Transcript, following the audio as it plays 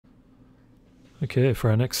Okay, for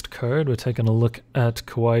our next code, we're taking a look at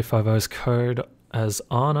Kawaii 5.0's code as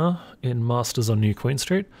Ana in Masters on New Queen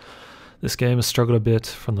Street. This game has struggled a bit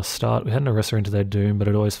from the start. We had an Orisa into their Doom, but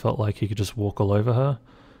it always felt like you could just walk all over her.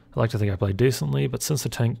 I like to think I played decently, but since the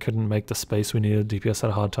tank couldn't make the space we needed, DPS had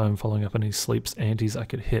a hard time following up any sleeps antis I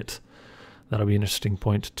could hit. That'll be an interesting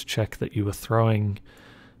point to check that you were throwing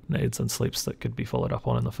nades and sleeps that could be followed up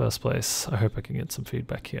on in the first place. I hope I can get some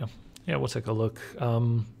feedback here. Yeah, we'll take a look.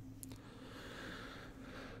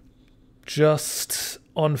 Just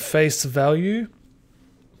on face value,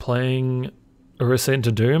 playing Orisa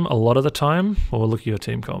into Doom a lot of the time. Well, we'll look at your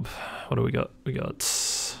team comp. What do we got? We got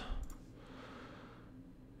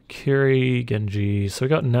Kiri, Genji. So we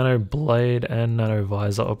got Nano Blade and Nano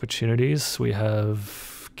Visor opportunities. We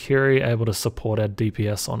have Kiri able to support our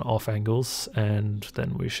DPS on off angles, and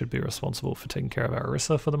then we should be responsible for taking care of our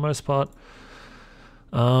Orisa for the most part.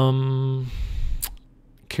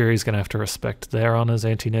 Kiri's going to have to respect their Ana's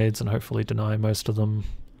anti-nades and hopefully deny most of them.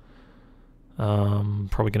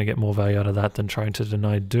 Probably going to get more value out of that than trying to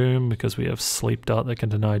deny Doom, because we have Sleep Dart that can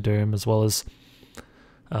deny Doom, as well as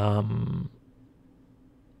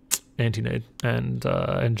anti-nade and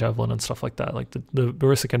Javelin and stuff like that. Like the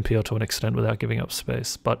Orisa can peel to an extent without giving up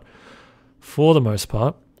space. But for the most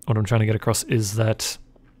part, what I'm trying to get across is that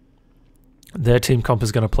their team comp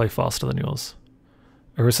is going to play faster than yours.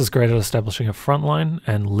 Orisa's great at establishing a front line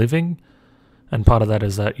and living, and part of that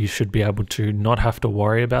is that you should be able to not have to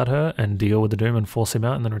worry about her and deal with the Doom and force him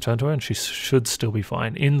out and then return to her, and she should still be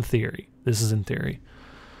fine, in theory. This is in theory.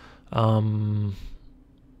 The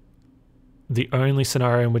only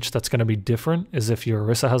scenario in which that's going to be different is if your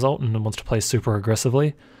Orisa has ult and wants to play super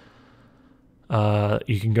aggressively.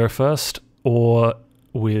 You can go first, or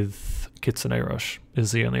with Kitsune Rush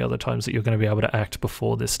is the only other times that you're going to be able to act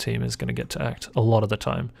before this team is going to get to act, a lot of the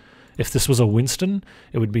time. If this was a Winston,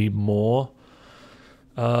 it would be more...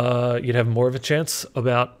 you'd have more of a chance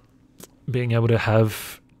about being able to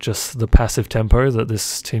have just the passive tempo that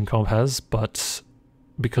this team comp has, but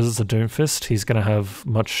because it's a Doomfist, he's going to have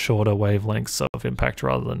much shorter wavelengths of impact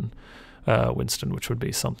rather than Winston, which would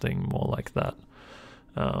be something more like that.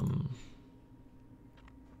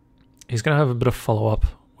 He's going to have a bit of follow-up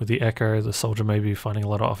with the Echo. The soldier may be finding a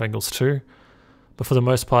lot of off angles too, but for the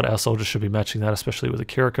most part, our soldiers should be matching that, especially with the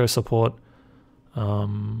Kiriko support.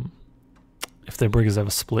 If their Briggers ever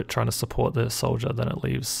split trying to support their soldier, then it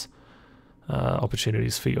leaves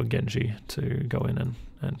opportunities for your Genji to go in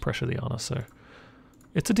and pressure the Ana. So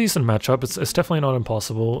it's a decent matchup. It's definitely not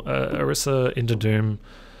impossible. Orisa into Doom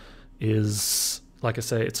is, like I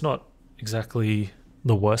say, it's not exactly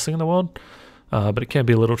the worst thing in the world, but it can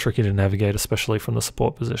be a little tricky to navigate, especially from the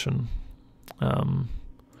support position. But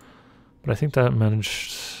I think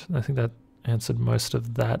that answered most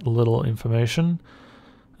of that little information.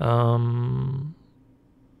 And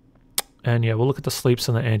yeah, we'll look at the sleeps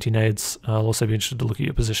and the anti-nades. I'll also be interested to look at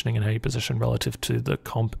your positioning and how you position relative to the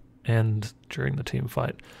comp and during the team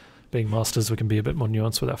fight. Being Masters, we can be a bit more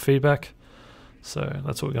nuanced with our feedback. So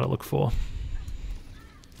that's what we're going to look for.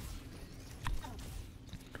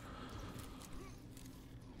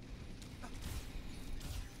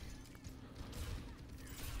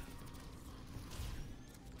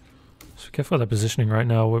 So careful with our positioning right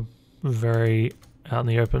now. We're very out in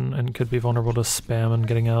the open and could be vulnerable to spam and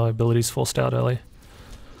getting our abilities forced out early.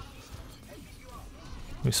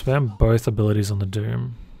 We spam both abilities on the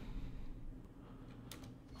Doom.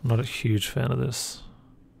 I'm not a huge fan of this.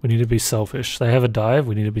 We need to be selfish. They have a dive,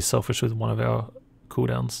 we need to be selfish with one of our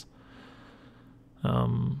cooldowns.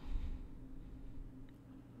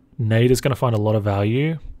 Nade is going to find a lot of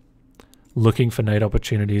value looking for nade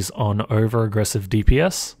opportunities on over-aggressive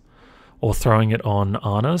DPS, or throwing it on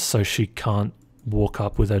Ana's so she can't walk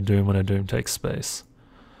up with her Doom when her Doom takes space.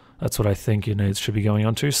 That's what I think your nades should be going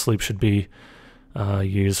on to. Sleep should be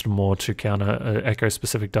used more to counter an Echo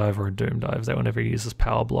specific dive or a Doom dive. That whenever he uses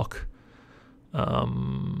power block.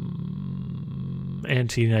 Anti-nade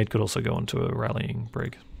could also go onto a rallying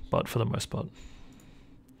brig, but for the most part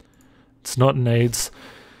it's not nades,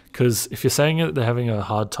 because if you're saying that they're having a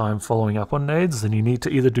hard time following up on nades, then you need to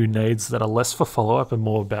either do nades that are less for follow-up and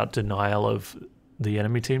more about denial of the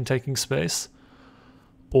enemy team taking space,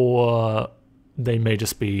 or they may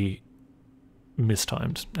just be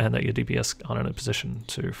mistimed and that your DPS aren't in a position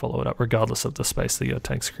to follow it up regardless of the space that your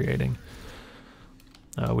tank's creating.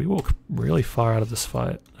 We walk really far out of this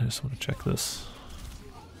fight. I just want to check this.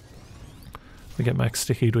 We get max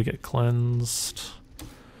stickied, we get cleansed.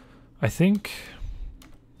 I think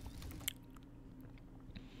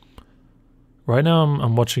right now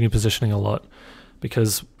I'm watching your positioning a lot,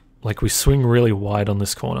 because like we swing really wide on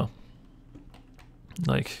this corner.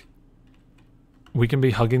 Like we can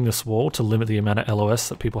be hugging this wall to limit the amount of LOS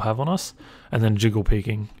that people have on us, and then jiggle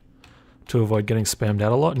peeking to avoid getting spammed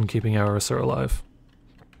out a lot and keeping our Orisa alive.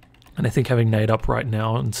 And I think having nade up right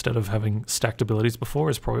now instead of having stacked abilities before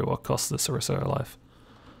is probably what costs this Orisa her life.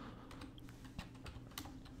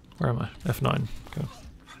 Where am I? F9. Go.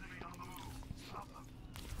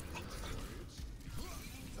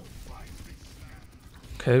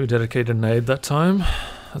 Okay, we dedicated nade that time.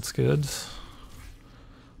 That's good.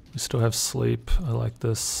 We still have sleep. I like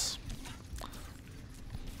this.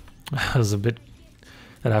 That was a bit...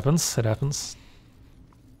 It happens. It happens.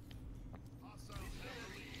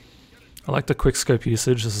 I like the quick scope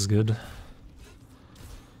usage. This is good.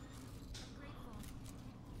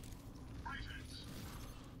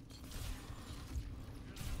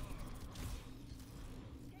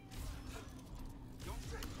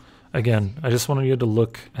 Again, I just wanted you to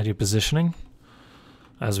look at your positioning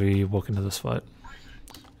as we walk into this fight.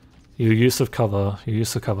 Your use of cover,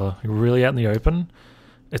 you're really out in the open.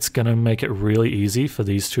 It's going to make it really easy for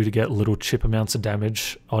these two to get little chip amounts of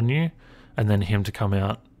damage on you, and then him to come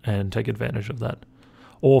out and take advantage of that.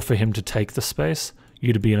 Or for him to take the space,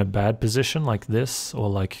 you to be in a bad position like this, or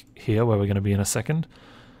like here where we're going to be in a second.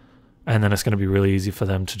 And then it's going to be really easy for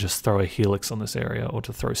them to just throw a helix on this area, or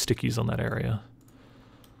to throw stickies on that area.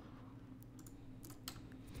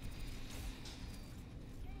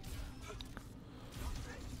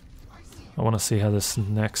 I want to see how this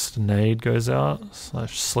next nade goes out,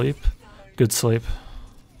 slash sleep. Good sleep.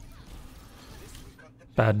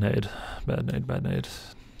 Bad nade. Bad nade, bad nade.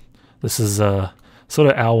 This is sort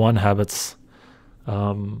of our one habits. Be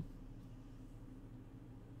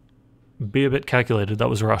a bit calculated. That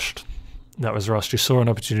was rushed. That was rushed. You saw an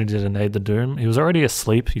opportunity to nade the Doom. He was already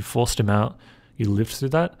asleep. You forced him out. You lived through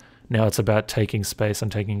that. Now it's about taking space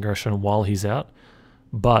and taking aggression while he's out.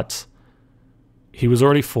 But he was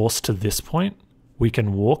already forced to this point. We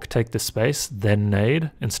can walk, take the space, then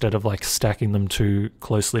nade, instead of like stacking them too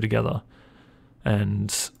closely together.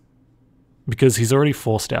 And because he's already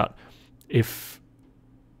forced out, if...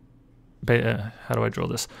 how do I draw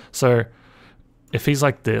this? So if he's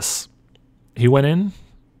like this, he went in,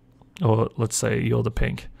 or let's say you're the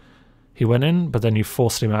pink. He went in, but then you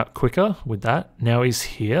forced him out quicker with that. Now he's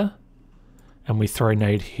here, and we throw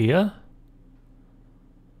nade here.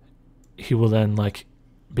 He will then like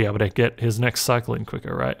be able to get his next cycle in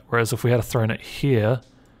quicker, right? Whereas if we had thrown it here,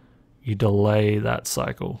 you delay that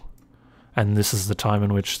cycle. And this is the time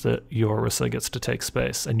in which your Orisa gets to take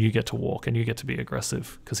space, and you get to walk, and you get to be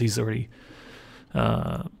aggressive, because he's already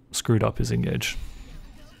screwed up his engage.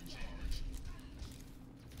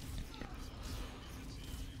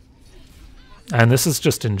 And this is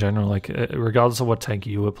just in general, like, regardless of what tank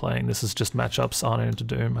you were playing, this is just matchups on into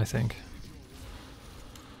Doom, I think.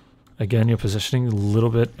 Again, you're positioning a little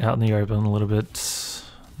bit out in the open, a little bit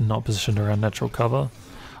not positioned around natural cover.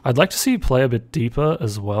 I'd like to see you play a bit deeper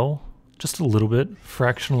as well. Just a little bit,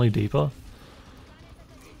 fractionally deeper.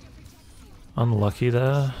 Unlucky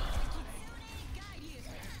there.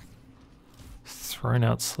 Thrown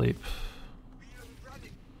out sleep.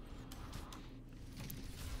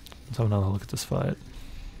 Let's have another look at this fight.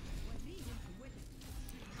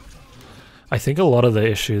 I think a lot of the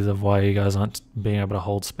issues of why you guys aren't being able to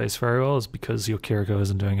hold space very well is because your Kiriko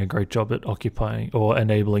isn't doing a great job at occupying or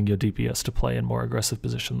enabling your DPS to play in more aggressive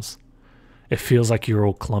positions. It feels like you're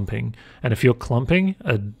all clumping. And if you're clumping,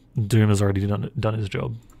 Doom has already done his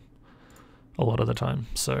job a lot of the time.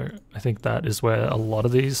 So I think that is where a lot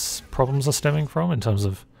of these problems are stemming from in terms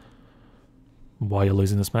of why you're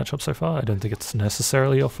losing this matchup so far. I don't think it's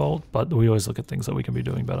necessarily your fault, but we always look at things that we can be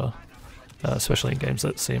doing better. Especially in games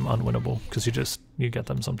that seem unwinnable, because you get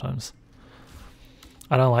them sometimes.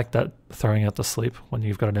 I don't like that throwing out the sleep when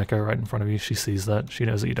you've got an Echo right in front of you. She sees that. She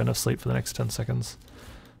knows that you don't have sleep for the next 10 seconds.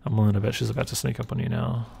 I'm willing to bet she's about to sneak up on you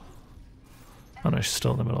now. Oh no, she's still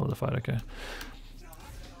in the middle of the fight, okay.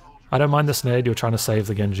 I don't mind this nade. You're trying to save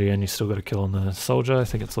the Genji and you still got a kill on the soldier. I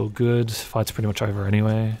think it's all good. Fight's pretty much over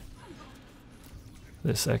anyway.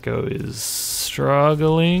 This Echo is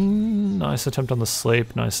struggling. Nice attempt on the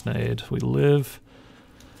sleep. Nice nade. We live.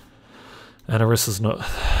 And Orisa's not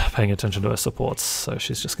paying attention to her supports, so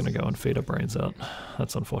she's just going to go and feed her brains out.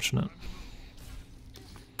 That's unfortunate.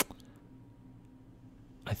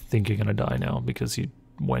 I think you're going to die now because you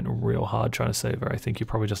went real hard trying to save her. I think you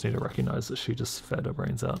probably just need to recognize that she just fed her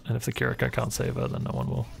brains out. And if the Kiriko can't save her, then no one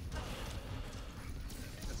will.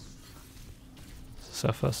 Is this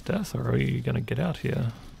our first death, or are you going to get out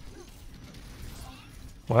here?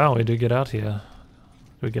 Wow, we did get out here.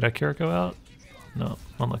 Did we get our Kiriko out? No,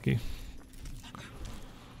 unlucky.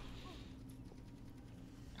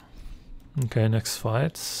 Okay, next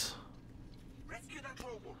fight.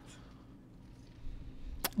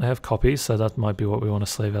 They have copy, so that might be what we want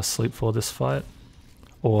to save our sleep for this fight.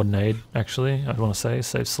 Or nade, actually, I'd want to say.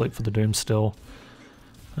 Save sleep for the Doom still.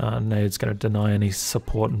 Nade's going to deny any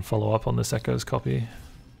support and follow up on this Echo's copy.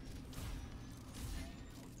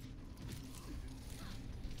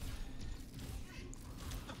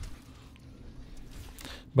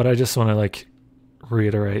 But I just want to like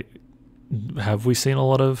reiterate, have we seen a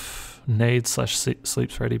lot of nades slash sleeps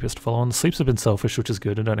for ADPS to follow on? The sleeps have been selfish, which is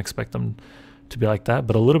good. I don't expect them to be like that,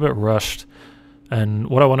 but a little bit rushed. And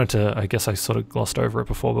what I wanted to, I guess I sort of glossed over it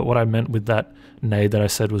before, but what I meant with that nade that I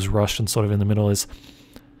said was rushed and sort of in the middle is,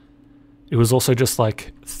 it was also just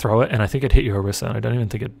like throw it, and I think it hit your Orisa, and I don't even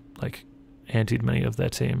think it like antied many of their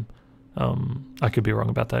team. I could be wrong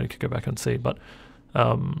about that, you could go back and see, but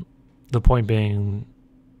the point being,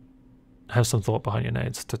 have some thought behind your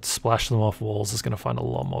nades. To splash them off walls is going to find a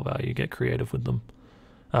lot more value. Get creative with them,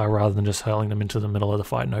 rather than just hurling them into the middle of the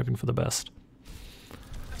fight and hoping for the best.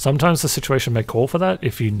 Sometimes the situation may call for that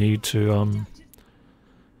if you need to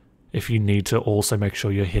also make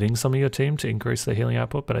sure you're hitting some of your team to increase their healing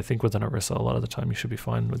output, but I think with an Orisa a lot of the time you should be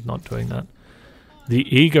fine with not doing that. The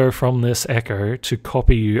ego from this Echo to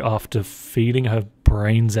copy you after feeding her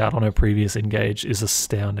brains out on her previous engage is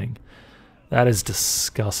astounding. That is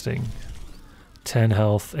disgusting. 10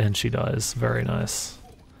 health and she dies. Very nice.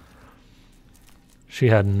 She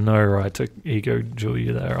had no right to ego jewel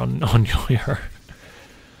you there on your hero.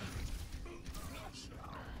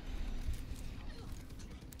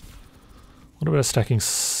 What about stacking?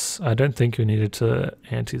 I don't think you needed to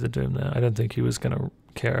anti the Doom there. I don't think he was going to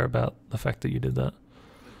care about the fact that you did that.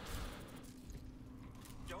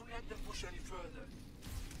 Don't let them push any further.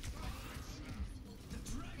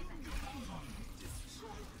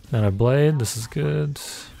 Nano Blade, this is good.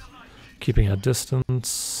 Keeping our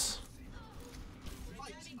distance.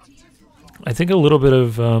 I think a little bit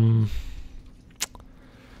of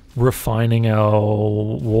refining our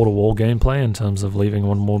wall-to-wall gameplay in terms of leaving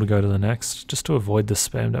one wall to go to the next, just to avoid this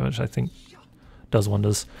spam damage, I think does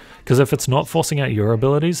wonders. Because if it's not forcing out your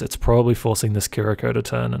abilities, it's probably forcing this Kiriko to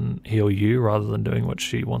turn and heal you rather than doing what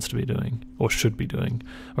she wants to be doing, or should be doing,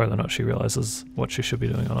 whether or not she realizes what she should be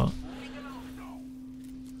doing or not.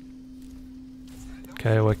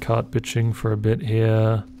 Okay, we're cart bitching for a bit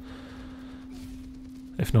here.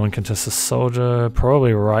 If no one contests a soldier,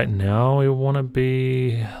 probably right now we want to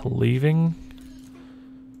be leaving.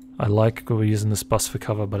 I like we're using this bus for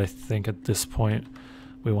cover, but I think at this point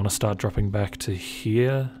we want to start dropping back to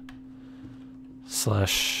here.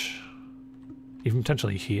 Slash even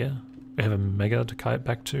potentially here. We have a Mega to kite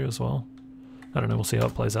back to as well. I don't know, we'll see how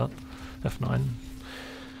it plays out. F9.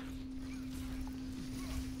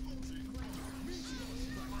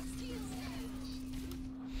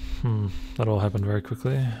 That all happened very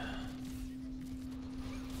quickly.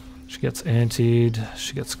 She gets antied,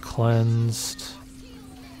 she gets cleansed.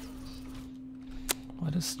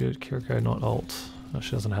 Why does Kiriko not ult? Oh,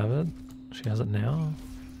 she doesn't have it. She has it now.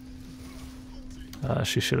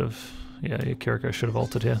 She should have. Yeah, Kiriko should have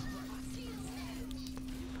ulted here.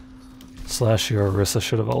 Slash your Orisa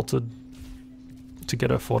should have ulted to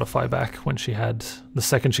get her Fortify back when she had. The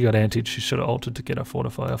second she got antied, she should have ulted to get her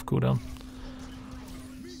Fortify off cooldown.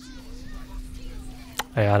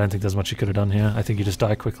 Yeah, I don't think there's much you could have done here. I think you just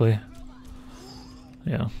die quickly.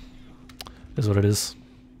 Yeah. Is what it is.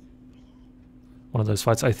 One of those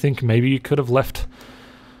fights. I think maybe you could have left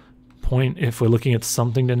point if we're looking at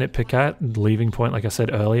something to nitpick at. Leaving point, like I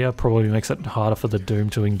said earlier, probably makes it harder for the Doom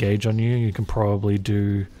to engage on you. You can probably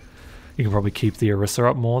keep the Orisa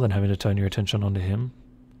up more than having to turn your attention onto him.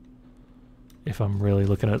 If I'm really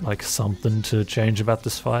looking at like something to change about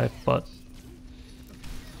this fight, but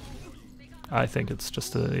I think it's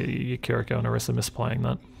just Kiriko and Orisa misplaying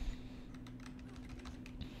that.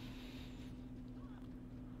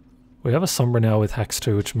 We have a Sombra now with Hacks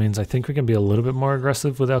 2, which means I think we can be a little bit more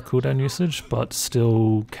aggressive with our cooldown usage, but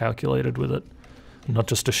still calculated with it. Not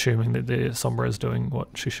just assuming that the Sombra is doing what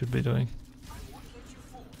she should be doing.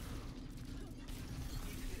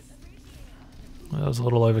 That was a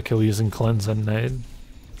little overkill using Cleanse and Nade.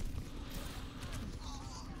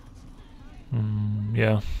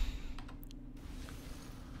 Yeah.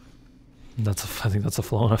 I think that's a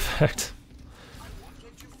flow-on effect.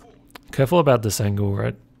 Careful about this angle,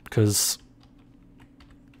 right? Because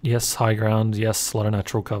yes, high ground, yes, a lot of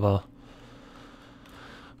natural cover.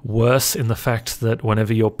 Worse in the fact that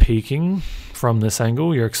whenever you're peeking from this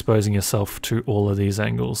angle, you're exposing yourself to all of these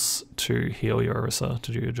angles to heal your Orisa,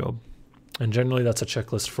 to do your job. And generally that's a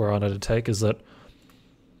checklist for Ana to take, is that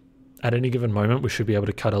at any given moment we should be able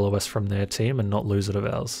to cut LOS from their team and not lose it of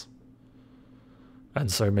ours. And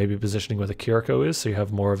so maybe positioning where the Kiriko is, so you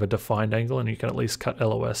have more of a defined angle and you can at least cut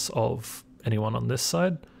LOS of anyone on this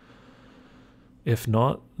side. If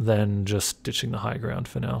not, then just ditching the high ground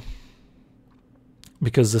for now.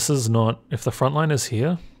 Because this is not, if the front line is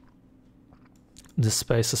here, this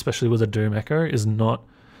space, especially with a Doom Echo, is not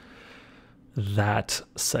that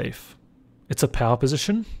safe. It's a power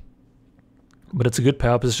position, but it's a good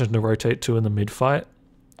power position to rotate to in the mid fight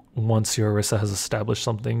once your Orisa has established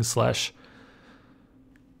something /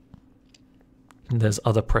 there's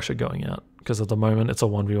other pressure going out. Because at the moment it's a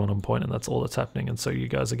 1v1 on point and that's all that's happening, and so you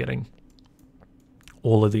guys are getting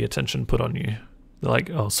all of the attention put on you. They're like,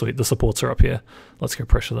 oh sweet, the supports are up here, let's go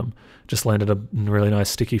pressure them. Just landed a really nice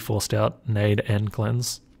sticky forced out nade and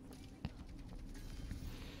cleanse.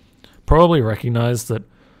 Probably recognize that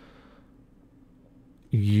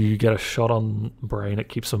you get a shot on Brain, it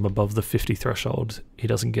keeps him above the 50 threshold. He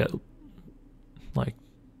doesn't get like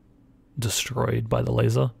destroyed by the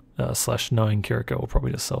laser. / knowing Kiriko will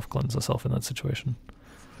probably just self-cleanse herself in that situation.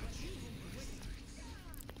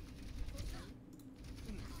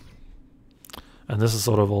 And this is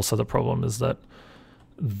sort of also the problem, is that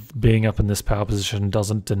being up in this power position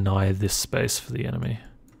doesn't deny this space for the enemy.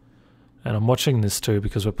 And I'm watching this too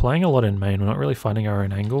because we're playing a lot in main, we're not really finding our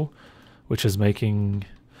own angle, which is making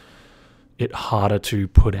it harder to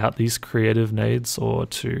put out these creative nades or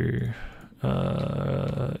to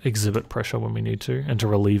exhibit pressure when we need to, and to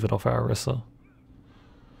relieve it off our Orisa.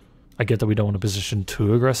 I get that we don't want to position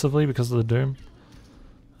too aggressively because of the Doom.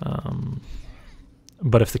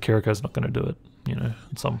 But if the Kiriko's not going to do it, you know,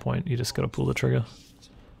 at some point you just got to pull the trigger.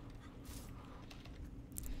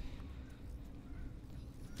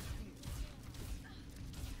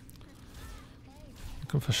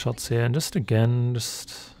 Looking for shots here, and just again,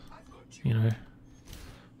 you know,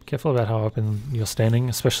 careful about how open you're standing,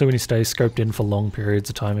 especially when you stay scoped in for long periods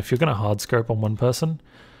of time. If you're going to hard scope on one person,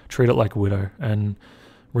 treat it like Widow and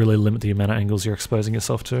really limit the amount of angles you're exposing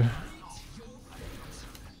yourself to.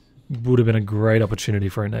 Would have been a great opportunity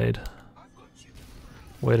for a nade.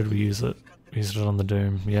 Where did we use it? We used it on the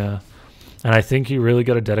Doom, yeah. And I think you really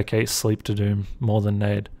got to dedicate sleep to Doom more than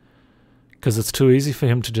nade. Because it's too easy for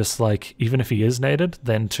him to just like, even if he is naded,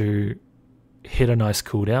 then to hit a nice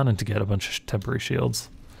cooldown and to get a bunch of temporary shields.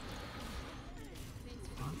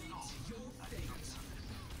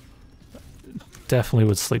 Definitely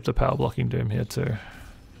would sleep the power blocking Doom here too.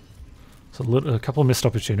 So a couple of missed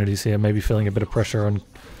opportunities here, maybe feeling a bit of pressure on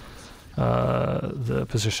the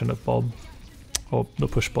position of Bob, or the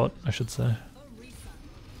push bot, I should say.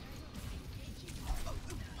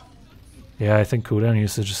 Yeah, I think cooldown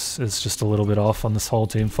usage is just a little bit off on this whole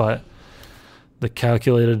team fight. The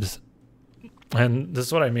calculated, and this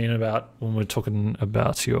is what I mean about when we're talking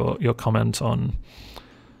about your comment on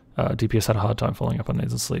DPS had a hard time following up on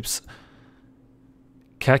nades and sleeps.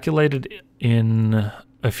 Calculated in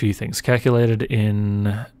a few things. Calculated in,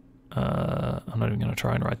 I'm not even going to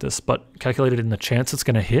try and write this, but calculated in the chance it's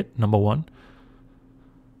going to hit, number one.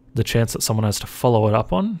 The chance that someone has to follow it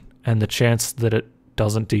up on, and the chance that it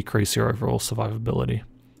doesn't decrease your overall survivability.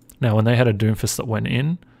 Now, when they had a Doomfist that went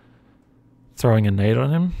in, throwing a nade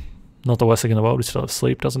on him, not the worst thing in the world, we still have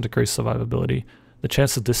sleep, doesn't decrease survivability. The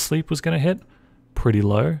chance that this sleep was going to hit, pretty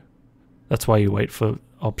low. That's why you wait for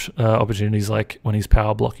opportunities like when he's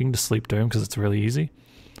power blocking to sleep Doom, because it's really easy.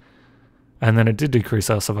 And then it did decrease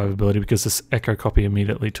our survivability because this Echo copy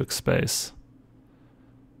immediately took space.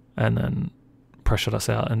 And then pressured us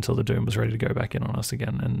out until the Doom was ready to go back in on us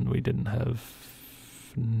again, and we didn't have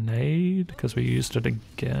nade because we used it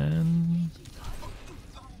again.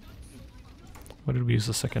 What did we use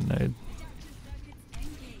the second nade?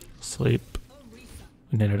 Sleep.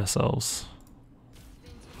 We naded ourselves.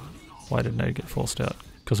 Why did nade get forced out?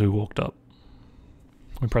 Because we walked up.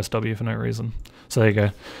 We pressed W for no reason. So there you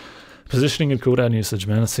go. Positioning and cooldown usage,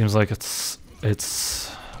 man. It seems like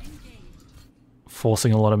it's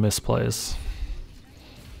forcing a lot of misplays.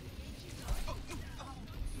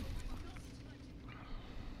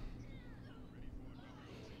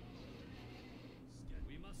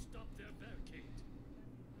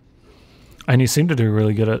 And you seem to do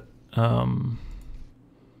really good at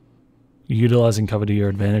utilizing cover to your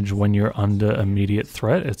advantage when you're under immediate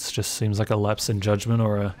threat. It just seems like a lapse in judgment,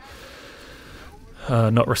 or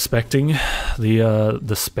a not respecting the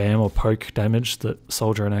spam or poke damage that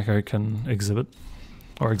Soldier and Echo can exhibit,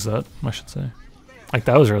 or exert, I should say. Like,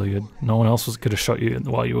 that was really good. No one else could have shot you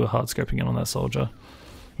while you were hard scoping in on that Soldier.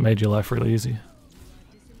 Made your life really easy.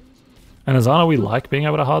 And as Ana, we like being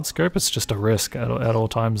able to hard scope. It's just a risk at all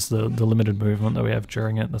times, the limited movement that we have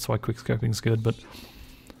during it. That's why quick scoping is good, but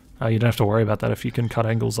you don't have to worry about that if you can cut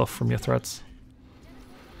angles off from your threats.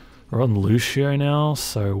 We're on Lucio now,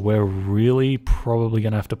 so we're really probably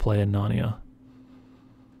going to have to play a Narnia.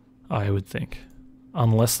 I would think.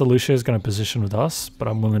 Unless the Lucio is going to position with us, but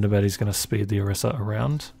I'm willing to bet he's going to speed the Orisa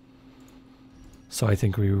around. So I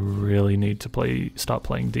think we really need to start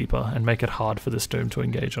playing deeper and make it hard for this Doom to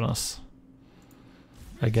engage on us.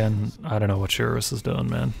 Again, I don't know what your Orisa's doing,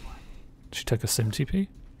 man. She took a sim TP?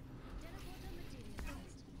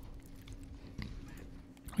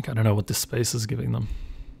 Like, I don't know what this space is giving them.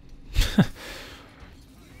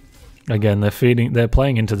 Again, they're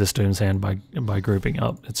playing into this Doom's hand by grouping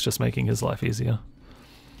up. It's just making his life easier.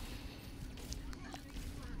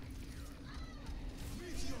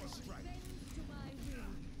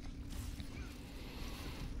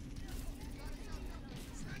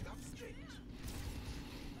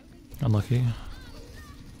 Unlucky.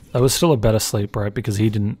 That was still a better sleep, right? Because he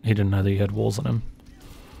didn't know that he had walls on him.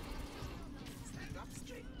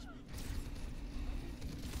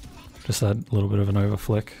 Just that little bit of an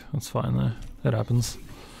overflick. That's fine though. It happens.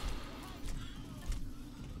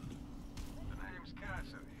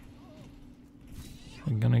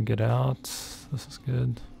 I'm gonna get out. This is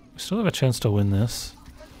good. We still have a chance to win this.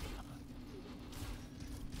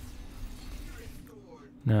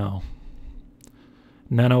 Now.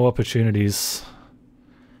 Nano opportunities.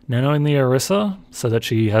 Nanoing the Orisa so that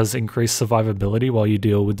she has increased survivability while you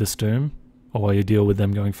deal with this Doom. Or while you deal with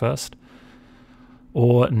them going first.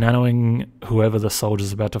 Or nanoing whoever the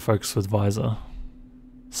soldier's about to focus with Visor.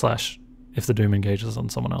 Slash, if the Doom engages on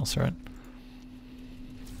someone else, right?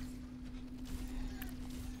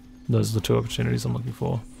 Those are the two opportunities I'm looking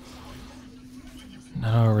for.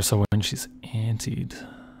 Nano Orisa when she's antied.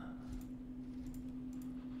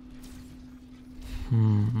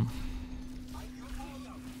 You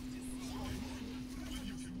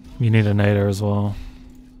need a nader as well.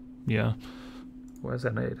 Yeah. Where's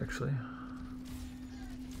that nade actually?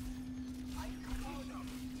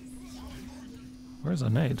 Where's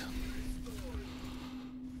that nade?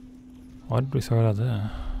 Why did we throw it out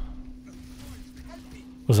there?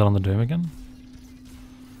 Was it on the Doom again?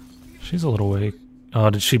 She's a little weak.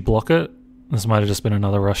 Oh, did she block it? This might have just been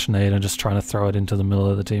another rush nade and just trying to throw it into the middle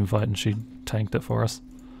of the team fight and she tanked it for us.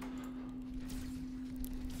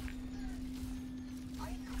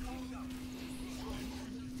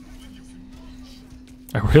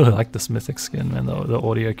 I really like this mythic skin, man. The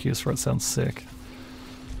audio cues for it sounds sick.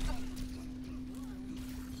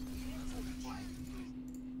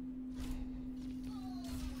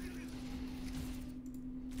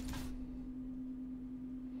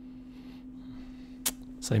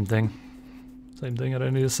 Same thing. Same thing, I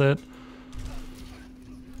don't need to say it.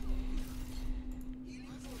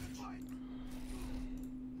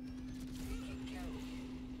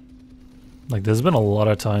 Like, there's been a lot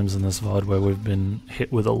of times in this VOD where we've been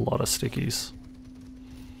hit with a lot of stickies.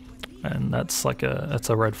 And that's like that's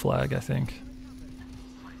a red flag, I think.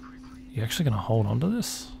 You actually gonna hold on to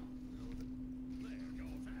this?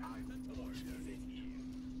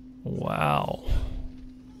 Wow.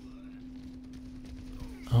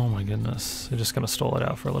 Oh my goodness. You're just gonna stall it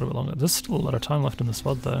out for a little bit longer. There's still a lot of time left in this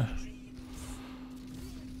VOD though.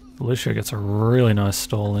 Lucio gets a really nice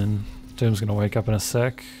stall in. Doom's gonna wake up in a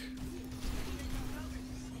sec.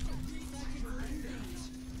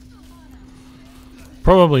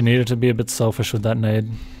 Probably needed to be a bit selfish with that nade.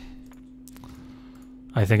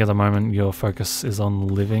 I think at the moment your focus is on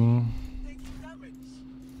living.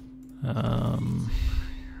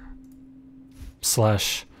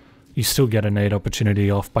 Slash, you still get a nade opportunity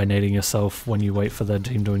off by nading yourself when you wait for the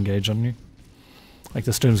team to engage on you. Like,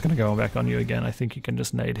 this Doom's going to go back on you again. I think you can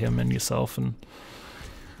just nade him and yourself and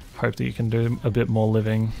hope that you can do a bit more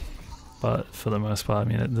living. But for the most part, I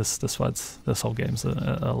mean, this whole game's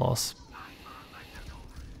a loss.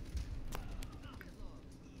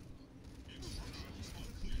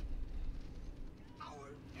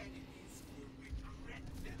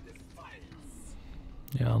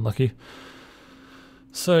 Yeah, unlucky.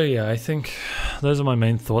 So yeah, I think those are my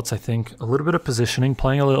main thoughts. I think a little bit of positioning,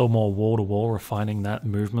 playing a little more wall-to-wall, refining that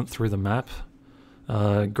movement through the map.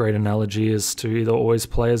 Great analogy is to either always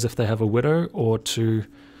play as if they have a Widow, or to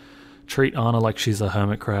treat Ana like she's a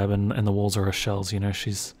hermit crab and the walls are her shells. You know,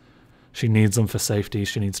 she needs them for safety.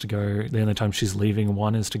 She needs to go. The only time she's leaving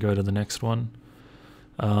one is to go to the next one.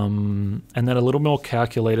 And then a little more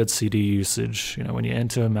calculated CD usage. You know, when you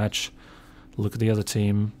enter a match, look at the other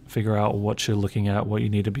team, figure out what you're looking at, what you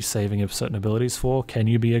need to be saving of certain abilities for. Can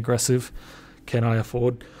you be aggressive? Can I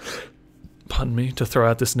afford, pardon me, to throw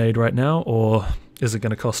out this nade right now? Or is it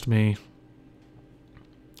going to cost me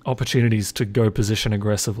opportunities to go position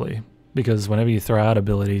aggressively? Because whenever you throw out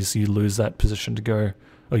abilities, you lose that position to go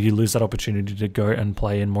or you lose that opportunity to go and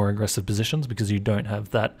play in more aggressive positions because you don't have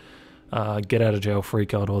that get out of jail free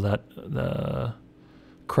card or that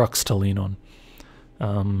crux to lean on.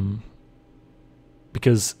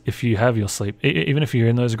 Because if you have your sleep, even if you're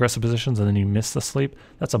in those aggressive positions and then you miss the sleep,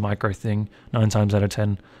 that's a micro thing. 9 times out of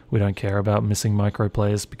 10, we don't care about missing micro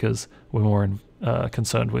plays because we're more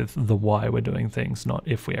concerned with the why we're doing things, not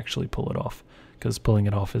if we actually pull it off. Because pulling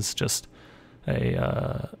it off is just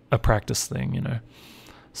a practice thing, you know.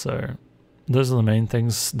 So those are the main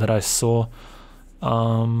things that I saw.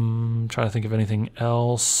 Trying to think of anything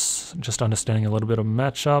else. Just understanding a little bit of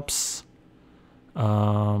matchups.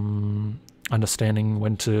 Understanding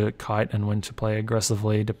when to kite and when to play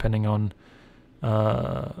aggressively depending on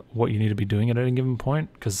what you need to be doing at any given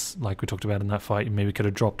point, because like we talked about in that fight, you maybe could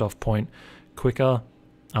have dropped off point quicker.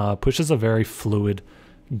 Push is a very fluid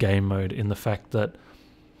game mode in the fact that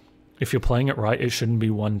if you're playing it right, it shouldn't be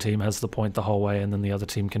one team has the point the whole way and then the other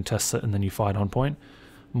team contests it and then you fight on point.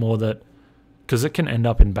 More that, because it can end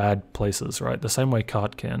up in bad places, right? The same way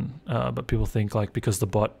cart can, but people think like because the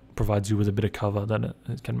bot provides you with a bit of cover that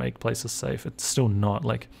it can make places safe. It's still not.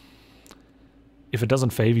 Like, if it doesn't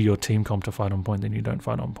favor your team comp to fight on point, then you don't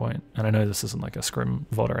fight on point. And I know this isn't like a scrim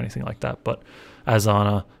VOD or anything like that, but as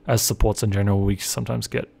Ana, as supports in general, we sometimes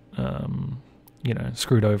get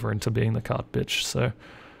screwed over into being the cart bitch. So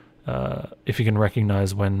if you can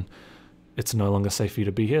recognize when it's no longer safe for you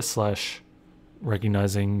to be here, /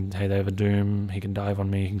 recognizing, hey, they have a Doom, he can dive on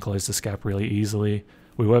me, he can close this gap really easily.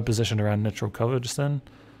 We were positioned around neutral cover just then,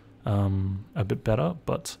 a bit better,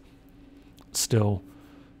 but still,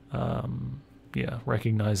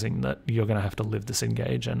 recognizing that you're going to have to live this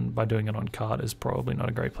engage, and by doing it on cart is probably not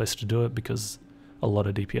a great place to do it because a lot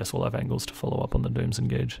of DPS will have angles to follow up on the Dooms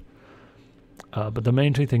engage. But the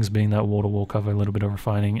main two things being that wall-to-wall cover, a little bit of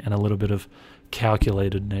refining, and a little bit of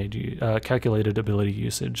calculated ability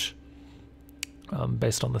usage,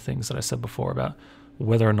 based on the things that I said before about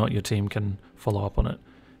whether or not your team can follow up on it.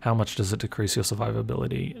 How much does it decrease your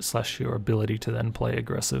survivability / your ability to then play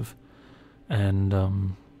aggressive, and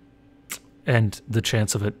the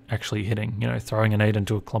chance of it actually hitting. You know, throwing a nade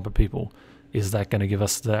into a clump of people, is that going to give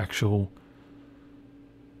us the actual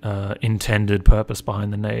intended purpose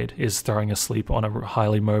behind the nade? Is throwing asleep on a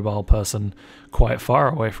highly mobile person quite far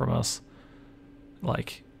away from us?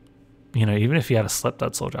 Like, you know, even if you had slept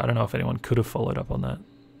that soldier, I don't know if anyone could have followed up on that.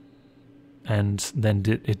 And then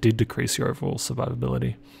it did decrease your overall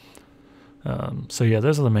survivability. So yeah,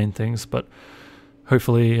 those are the main things, but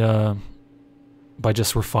hopefully by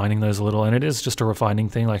just refining those a little, and it is just a refining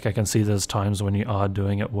thing, like I can see there's times when you are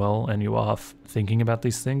doing it well and you are thinking about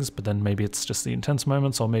these things, but then maybe it's just the intense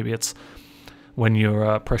moments, or maybe it's when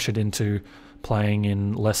you're pressured into playing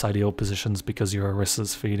in less ideal positions because your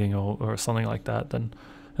Orisa's feeding or something like that, then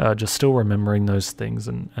just still remembering those things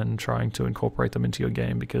and trying to incorporate them into your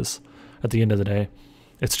game, because at the end of the day,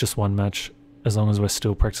 it's just one match. As long as we're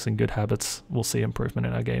still practicing good habits, we'll see improvement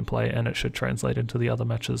in our gameplay, and it should translate into the other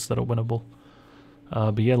matches that are winnable.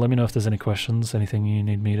 But yeah, let me know if there's any questions, anything you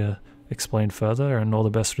need me to explain further, and all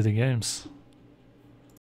the best with your games.